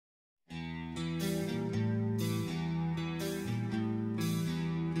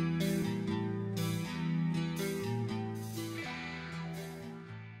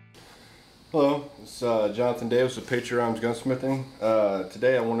Hello, it's Jonathan Davis with Patriot Gunsmithing.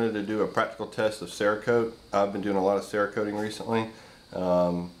 Today I wanted to do a practical test of Cerakote. I've been doing a lot of Cerakoting recently.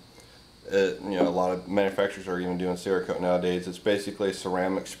 A lot of manufacturers are even doing Cerakote nowadays. It's basically a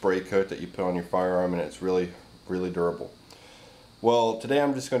ceramic spray coat that you put on your firearm, and it's really durable. Well, today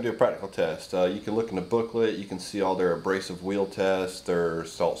I'm just going to do a practical test. You can look in the booklet, you can see all their abrasive wheel tests, their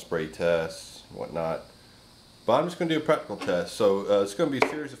salt spray tests, whatnot. But I'm just going to do a practical test. So it's going to be a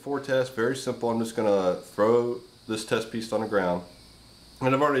series of 4 tests, very simple. I'm just going to throw this test piece on the ground.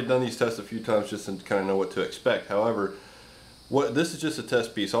 And I've already done these tests a few times just to kind of know what to expect. However, this is just a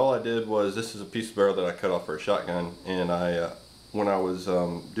test piece. All I did was, this is a piece of barrel that I cut off for a shotgun, and when I was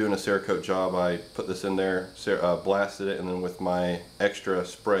doing a Cerakote job, I put this in there, blasted it, and then with my extra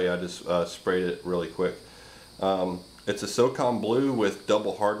spray I just sprayed it really quick. It's a SOCOM blue with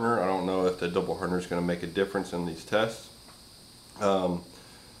double hardener. I don't know if the double hardener is going to make a difference in these tests.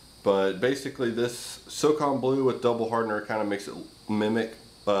 But basically this SOCOM blue with double hardener kind of makes it mimic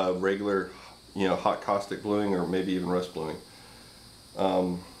regular, hot caustic bluing or maybe even rust bluing.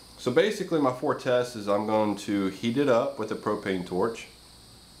 So basically my 4 tests is I'm going to heat it up with a propane torch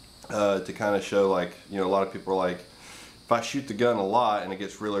to kind of show, like, a lot of people are like, if I shoot the gun a lot and it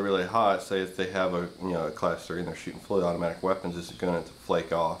gets really hot, say if they have a class 3 and they're shooting fully automatic weapons, this is going to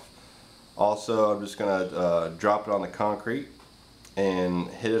flake off. Also, I'm just going to drop it on the concrete and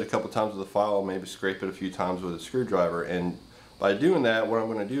hit it a couple times with a file, maybe scrape it a few times with a screwdriver. And by doing that, what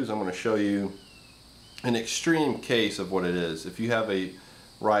I'm going to do is I'm going to show you an extreme case of what it is. If you have a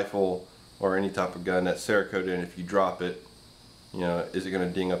rifle or any type of gun that's Cerakoted, and if you drop it, is it going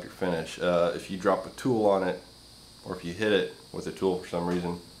to ding up your finish? If you drop a tool on it, or if you hit it with a tool for some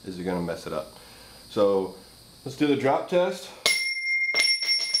reason, is it going to mess it up? So let's do the drop test.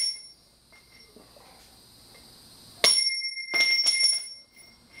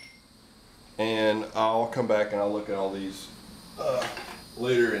 And I'll come back and I'll look at all these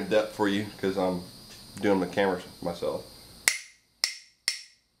later in depth for you, because I'm doing the camera myself.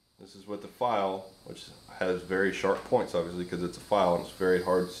 This is with the file, which has very sharp points, obviously, because it's a file and it's very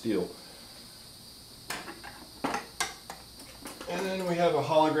hard steel. And then we have a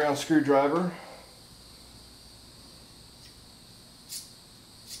hollow ground screwdriver.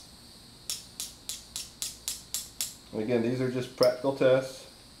 And again, these are just practical tests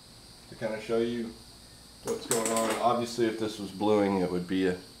to kind of show you what's going on. Obviously, if this was bluing, it would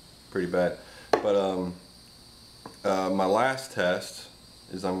be pretty bad. But my last test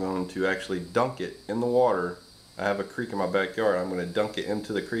is I'm going to actually dunk it in the water. I have a creek in my backyard. I'm going to dunk it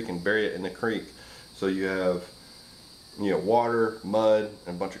into the creek and bury it in the creek. So you have water, mud,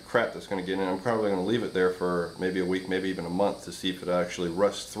 and a bunch of crap that's going to get in. I'm probably going to leave it there for maybe a week, maybe even a month, to see if it actually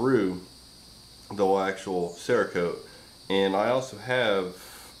rusts through the actual Cerakote. And I also have,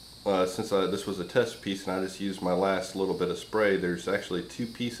 since this was a test piece and I just used my last little bit of spray, there's actually 2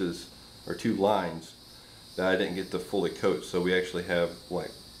 pieces or 2 lines that I didn't get to fully coat. So we actually have,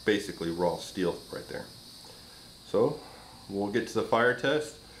 like, basically raw steel right there. So we'll get to the fire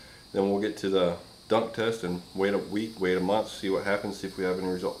test, then we'll get to the dunk test, and wait a week, wait a month, see what happens, see if we have any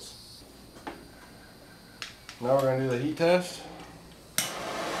results. Now we're going to do the heat test.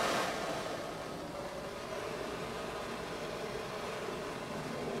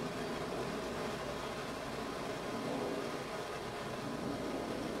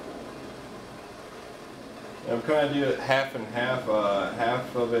 I'm kind of doing it half and half.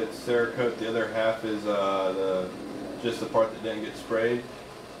 Half of it's Cerakote, the other half is just the part that didn't get sprayed.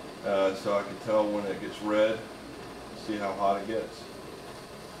 So I can tell when it gets red, see how hot it gets.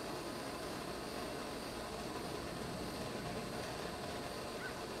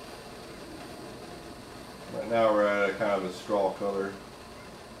 Right now we're at a kind of a straw color.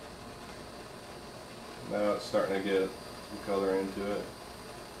 Now it's starting to get some color into it.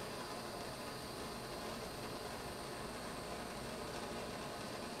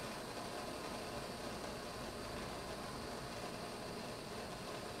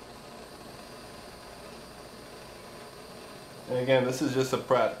 And again, this is just a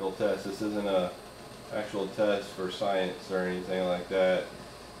practical test. This isn't a actual test for science or anything like that.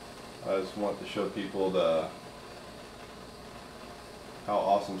 I just want to show people how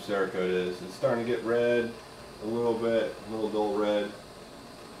awesome Cerakote is. It's starting to get red a little bit, a little dull red.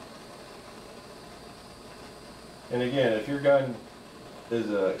 And again, if your gun is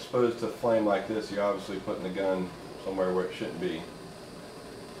exposed to flame like this, you're obviously putting the gun somewhere where it shouldn't be.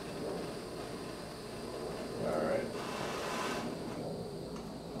 Alright.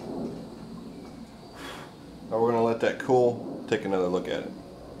 Now we're going to let that cool, take another look at it.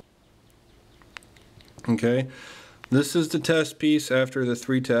 Okay, This is the test piece after the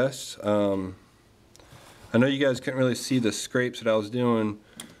 3 tests. I know you guys couldn't really see the scrapes that I was doing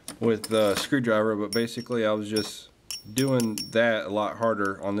with the screwdriver, but basically I was just doing that a lot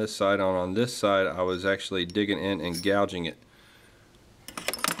harder on this side. On this side I was actually digging in and gouging it.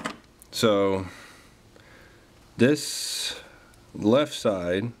 So this left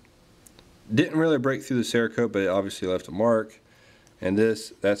side didn't really break through the Cerakote, but it obviously left a mark. And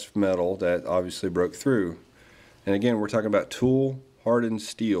that's metal that obviously broke through. And again, we're talking about tool hardened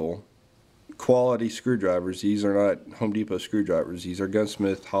steel, quality screwdrivers. These are not Home Depot screwdrivers. These are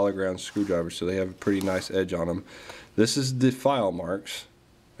Gunsmith hollow ground screwdrivers, so they have a pretty nice edge on them. This is the file marks.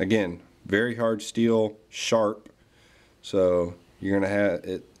 Again, very hard steel, sharp. So you're gonna have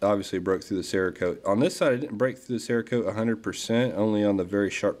it. Obviously broke through the Cerakote. On this side, it didn't break through the Cerakote 100%, only on the very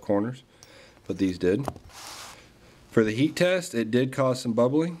sharp corners, but these did. For the heat test, it did cause some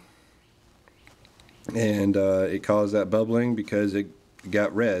bubbling. And it caused that bubbling because it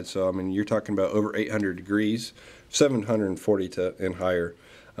got red. So I mean, you're talking about over 800 degrees, 740 and higher.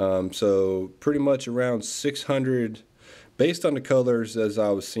 So pretty much around 600, based on the colors as I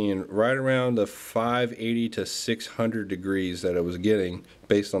was seeing, right around the 580 to 600 degrees that it was getting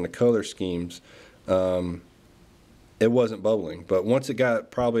based on the color schemes. It wasn't bubbling, but once it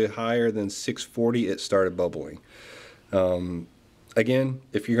got probably higher than 640, it started bubbling. Again,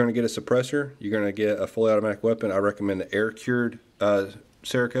 if you're going to get a suppressor, you're going to get a fully automatic weapon. I recommend the air-cured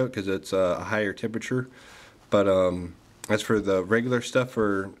Cerakote because it's a higher temperature. But as for the regular stuff,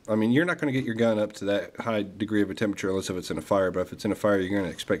 I mean, you're not going to get your gun up to that high degree of a temperature unless if it's in a fire. But if it's in a fire, you're going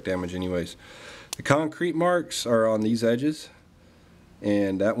to expect damage anyways. The concrete marks are on these edges,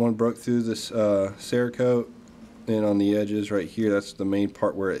 and that one broke through this Cerakote, and on the edges right here, that's the main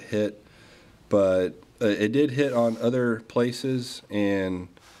part where it hit. But it did hit on other places, and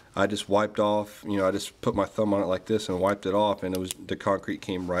I just wiped off, you know, I just put my thumb on it like this and wiped it off, and the concrete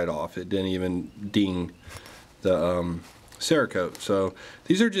came right off. It didn't even ding the Cerakote. So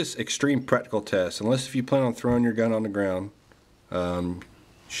these are just extreme practical tests. Unless if you plan on throwing your gun on the ground, you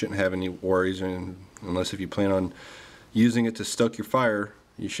shouldn't have any worries. And unless if you plan on using it to stoke your fire,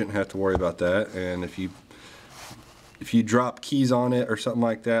 you shouldn't have to worry about that. And if you drop keys on it or something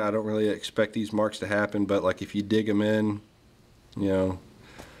like that, I don't really expect these marks to happen. But like if you dig them in, you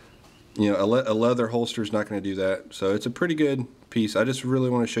know, a leather holster is not going to do that. So it's a pretty good piece. I just really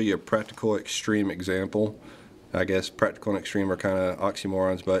want to show you a practical extreme example. I guess practical and extreme are kind of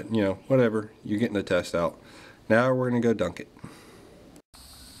oxymorons, but you know, whatever. You're getting the test out. Now we're going to go dunk it.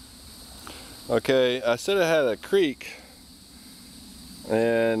 Okay, I said I had a creek,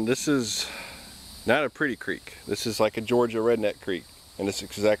 and this is not a pretty creek. This is like a Georgia redneck creek, and this is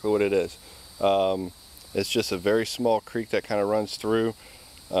exactly what it is. It's just a very small creek that kind of runs through.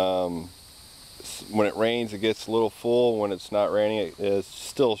 When it rains, it gets a little full. When it's not raining, it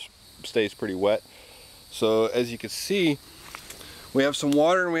still stays pretty wet. So as you can see, we have some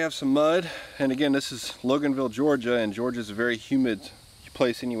water and we have some mud. And again, this is Loganville, Georgia, and Georgia's a very humid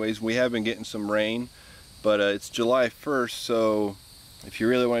place anyways. We have been getting some rain, but it's July 1st, so if you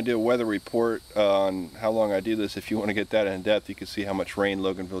really want to do a weather report on how long I do this, if you want to get that in depth, you can see how much rain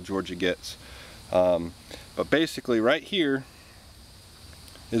Loganville, Georgia gets. But basically right here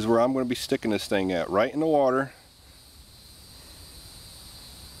is where I'm going to be sticking this thing at, right in the water.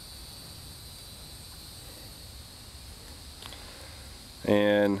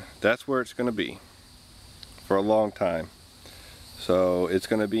 And that's where it's going to be for a long time. So it's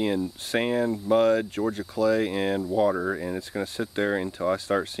going to be in sand, mud, Georgia clay, and water, and it's going to sit there until I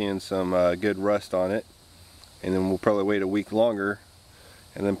start seeing some good rust on it. And then we'll probably wait a week longer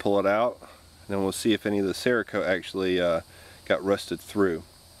and then pull it out. And then we'll see if any of the Cerakote actually got rusted through.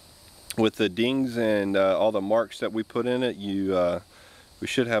 With the dings and all the marks that we put in it, we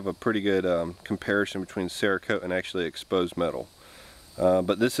should have a pretty good comparison between Cerakote and actually exposed metal.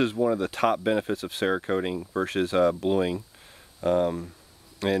 But this is one of the top benefits of Cerakoting versus bluing,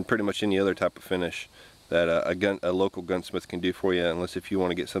 and pretty much any other type of finish that a local gunsmith can do for you, unless if you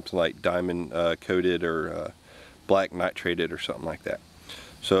want to get something like diamond coated or black nitrated or something like that.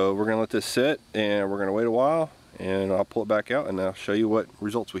 So we're going to let this sit, and we're going to wait a while, and I'll pull it back out and I'll show you what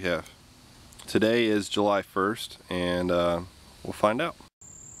results we have. Today is July 1st, and we'll find out.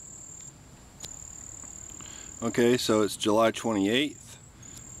 Okay, so it's July 28th,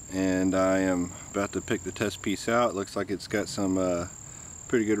 and I am about to pick the test piece out. It looks like it's got some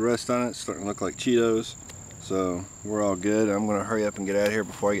pretty good rust on it. It's starting to look like Cheetos, so we're all good. I'm going to hurry up and get out of here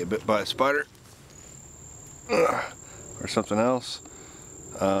before I get bit by a spider or something else.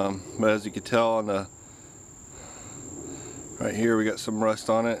 But as you can tell on the right here, we got some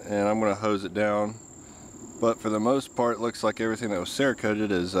rust on it, and I'm going to hose it down But for the most part, it looks like everything that was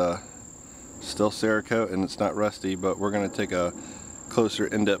Cerakoted is still Cerakote and it's not rusty, but we're going to take a closer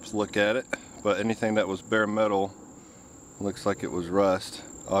in-depth look at it. But anything that was bare metal looks like it was rust.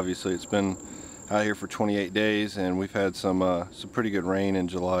 Obviously it's been out here for 28 days and we've had some pretty good rain in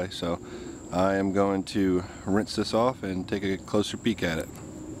July, so I am going to rinse this off and take a closer peek at it.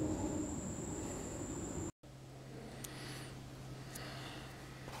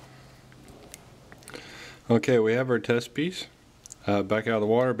 Okay, we have our test piece back out of the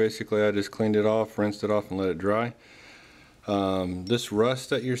water. Basically I just cleaned it off, rinsed it off and let it dry. This rust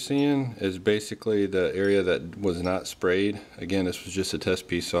that you're seeing is basically the area that was not sprayed. Again, this was just a test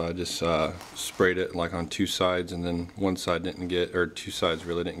piece, so I just sprayed it like on two sides, and then one side didn't get, or two sides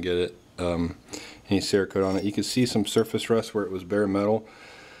really didn't get it, any Cerakote on it. You can see some surface rust where it was bare metal.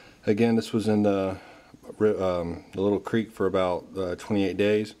 Again, this was in the little creek for about 28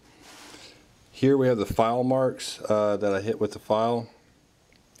 days. Here we have the file marks that I hit with the file.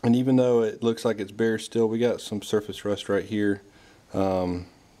 And even though it looks like it's bare still, we got some surface rust right here.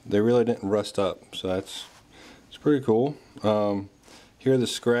 They really didn't rust up, so it's pretty cool. Here are the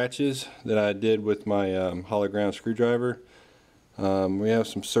scratches that I did with my hologram screwdriver. We have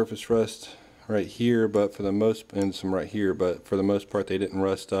some surface rust right here, but for the most, and some right here, but for the most part they didn't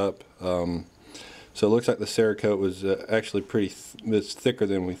rust up. So it looks like the Cerakote was actually it's thicker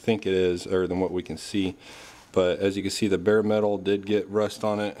than we think it is, or than what we can see. But as you can see, the bare metal did get rust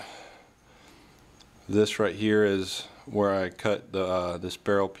on it. This right here is where I cut this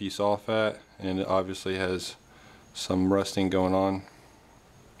barrel piece off at, and it obviously has some rusting going on.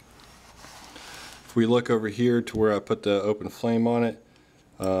 If we look over here to where I put the open flame on it,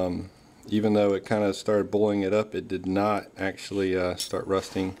 even though it kind of started blowing it up, it did not actually start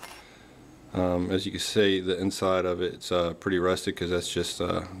rusting. As you can see, the inside of it's pretty rusted because that's just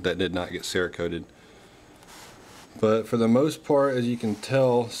that did not get Cerakoted. But for the most part, as you can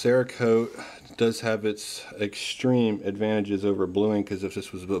tell, Cerakote does have its extreme advantages over bluing, because if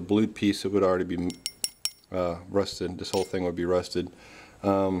this was a blued piece, it would already be rusted. This whole thing would be rusted.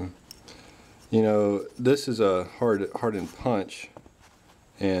 You know, this is a hardened punch,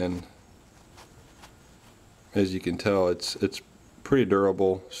 and as you can tell, it's pretty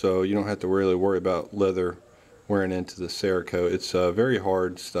durable, so you don't have to really worry about leather wearing into the Cerakote. It's very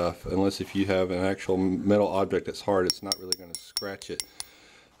hard stuff. Unless if you have an actual metal object that's hard, it's not really going to scratch it.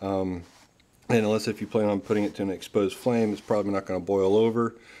 And unless if you plan on putting it to an exposed flame, it's probably not going to boil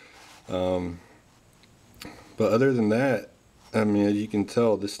over. But other than that, I mean, as you can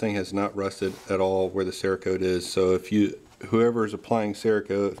tell, this thing has not rusted at all where the Cerakote is. So if whoever is applying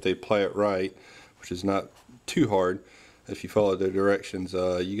Cerakote, if they apply it right, which is not too hard, if you follow their directions,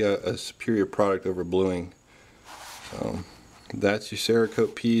 you got a superior product over bluing. That's your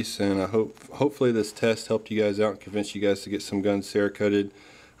Cerakote piece, and I hopefully this test helped you guys out and convinced you guys to get some guns Cerakoted.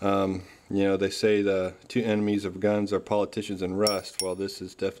 You know, they say the two enemies of guns are politicians and rust. Well, this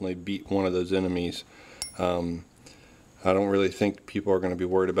has definitely beat one of those enemies. I don't really think people are going to be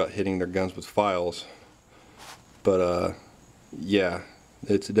worried about hitting their guns with files, but yeah,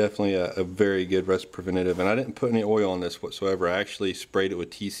 it's definitely a very good rust preventative. And I didn't put any oil on this whatsoever. I actually sprayed it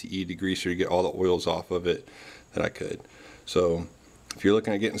with TCE degreaser to get all the oils off of it that I could. So if you're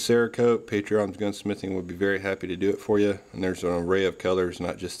looking at getting Cerakote, Patriot Gunsmithing would be very happy to do it for you. And there's an array of colors,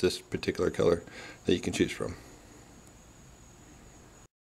 not just this particular color, that you can choose from.